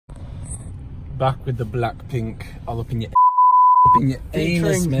back with the BLACKPINK all up in your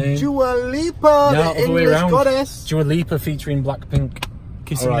anus, man. Dua Lipa, yeah, the English goddess. Dua Lipa featuring BLACKPINK,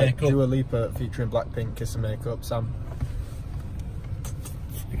 Kiss and Makeup. Dua Lipa featuring BLACKPINK, Kiss and Makeup. Sam.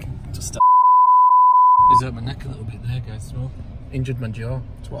 Just is hurt my neck a little bit there, guys. Well, injured my jaw.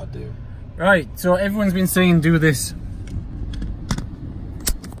 That's what I do. Right, so everyone's been saying do this.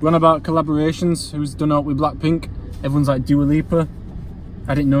 Run about collaborations. Who's done out with BLACKPINK? Everyone's like Dua Lipa.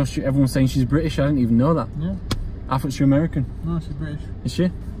 I didn't know everyone's saying she's British. I didn't even know that. Yeah. I thought she was American. No, she's British. Is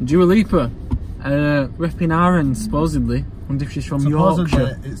she? Dua Lipa, repping Aaron supposedly. Wonder if she's from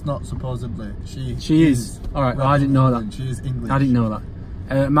Yorkshire. It's not supposedly. She is. All right. Well, I didn't know that. She is English. I didn't know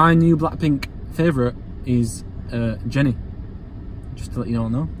that. My new BLACKPINK favourite is Jenny. Just to let you all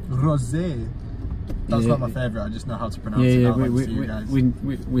know. Rosé. That's not my favourite. I just know how to pronounce it. Yeah,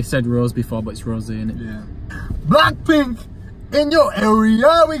 we said Rose before, but it's Rosé, isn't it? Yeah. BLACKPINK in your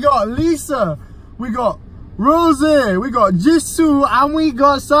area. We got Lisa. We got Rosé. We got Jisoo, and we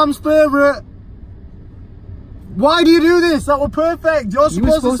got Sam's favourite. Why do you do this? That was perfect. You're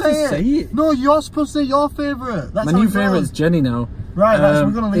supposed to say it. No, you're supposed to say your favourite. My new favourite is Jenny now. Right,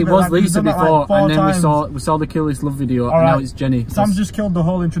 we're gonna leave it was Lisa before, like and then we saw the Kill This Love video, and now it's Jenny. Sam's just killed the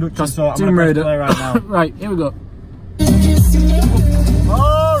whole introduction, so I'm Tomb gonna play right now. Right, here we go.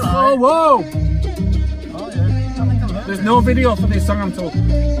 Alright. Oh, whoa! Oh, yeah. There's no video for this song, I'm told.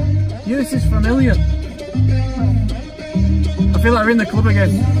 Yeah, this is familiar. I feel like we're in the club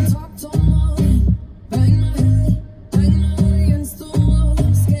again.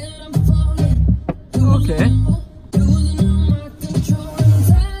 Okay.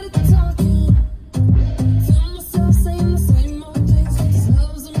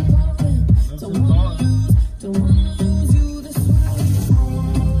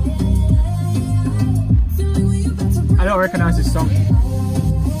 I don't recognise this song.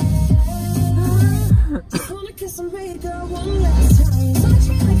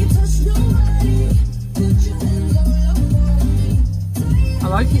 I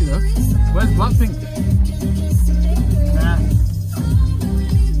like it though. Where's BLACKPINK?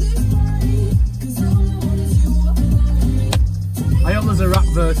 I hope there's a rap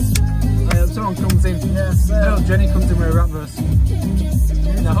verse. I hope someone comes in. Yes, I hope Jenny comes in with a rap verse.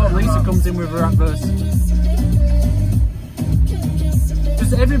 And I hope Lisa comes in with a rap verse.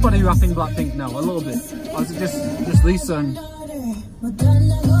 Is everybody rapping BLACKPINK now, a little bit? Or is it just Lisa and...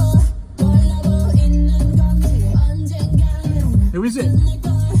 Who is it? I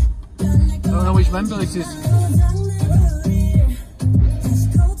don't know which member this is.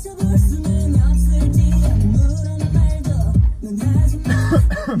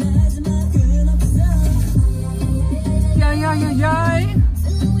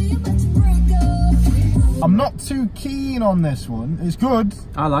 I'm not too keen on this one. It's good.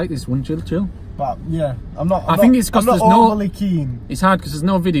 I like this one, chill. But yeah, I'm not. I think it's because there's overly keen. It's hard because there's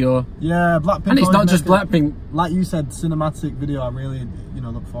no video. Yeah, BLACKPINK. And it's not just BLACKPINK. Like you said, cinematic video. I really,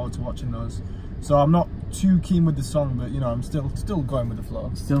 look forward to watching those. So I'm not too keen with the song, but I'm still going with the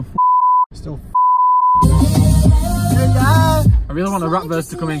flow. Still. Yeah. I really want a rap verse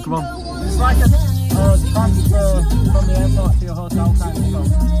to come in. Come on. It's like a transfer from the airport to your hotel kind of song.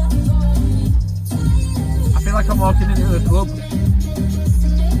 I feel like I'm walking into the club.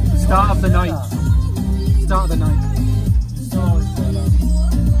 Start of the night. Start of the night. You always say that.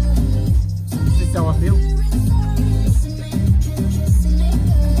 This is how I feel.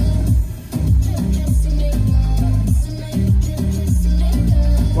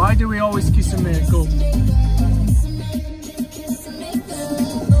 Why do we always kiss and make up?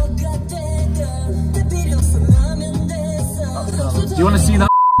 Do you want to see that?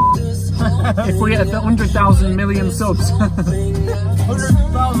 If we get 100,000 million subs.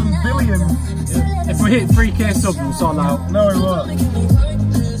 100,000 billion. If we hit 3k subs, we'll sort that out. No, we won't.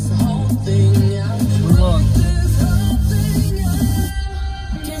 We won't.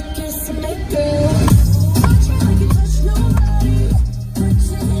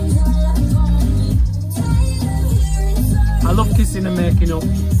 I love kissing and making up,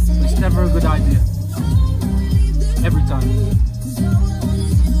 but it's never a good idea. Every time.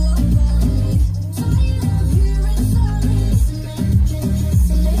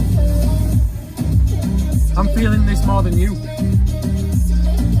 I'm feeling this more than you.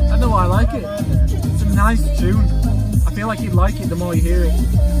 I know I like it. It's a nice tune. I feel like you'd like it the more you hear it.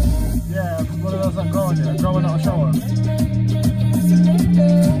 Yeah, one of those I'm growing in. I'm growing out a shower.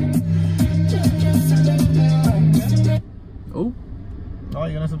 Oh. Oh,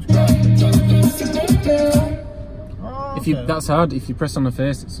 you're gonna subscribe. Oh, if you that's hard. If you press on the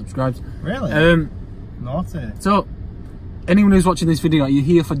face, it subscribes. Really? Naughty. So, anyone who's watching this video, are you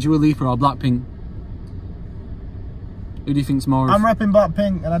here for Dua Lipa or BLACKPINK? Who do you think's more? I'm repping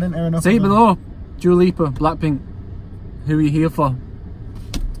Blackpink, and I didn't hear enough. Say it of them. below. Dua Lipa, Blackpink. Who are you here for?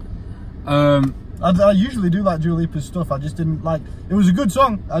 I usually do like Dua Lipa's stuff. I just didn't like. It was a good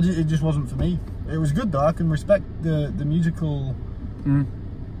song. It just wasn't for me. It was good though. I can respect the musical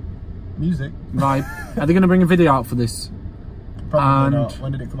music vibe. Are they going to bring a video out for this? Probably not.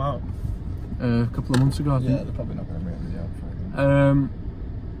 When did it come out? A couple of months ago, I think. Yeah, they're probably not going to bring a video out for it.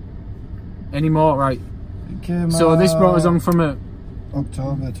 Any more? Right. So this brought us on from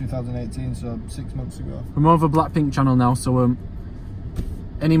October 2018, so 6 months ago. We're more of a Blackpink channel now, so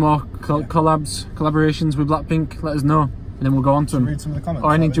any more collaborations with Blackpink, let us know, and then we'll go on to them. Read some of the comments.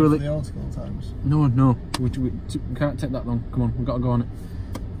 Or any Dua the old school times. No, we can't take that long. Come on, we've got to go on it.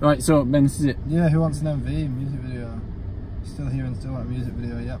 Right, so Ben, this is it. Yeah, who wants an MV music video? Still here and still want a music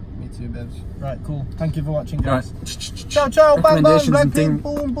video. Yep, me too, babes. Right, cool. Thank you for watching, guys. Right. Ciao, ciao, bang, bang, Recommendations and Blackpink,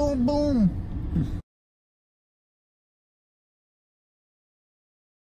 boom, boom, boom.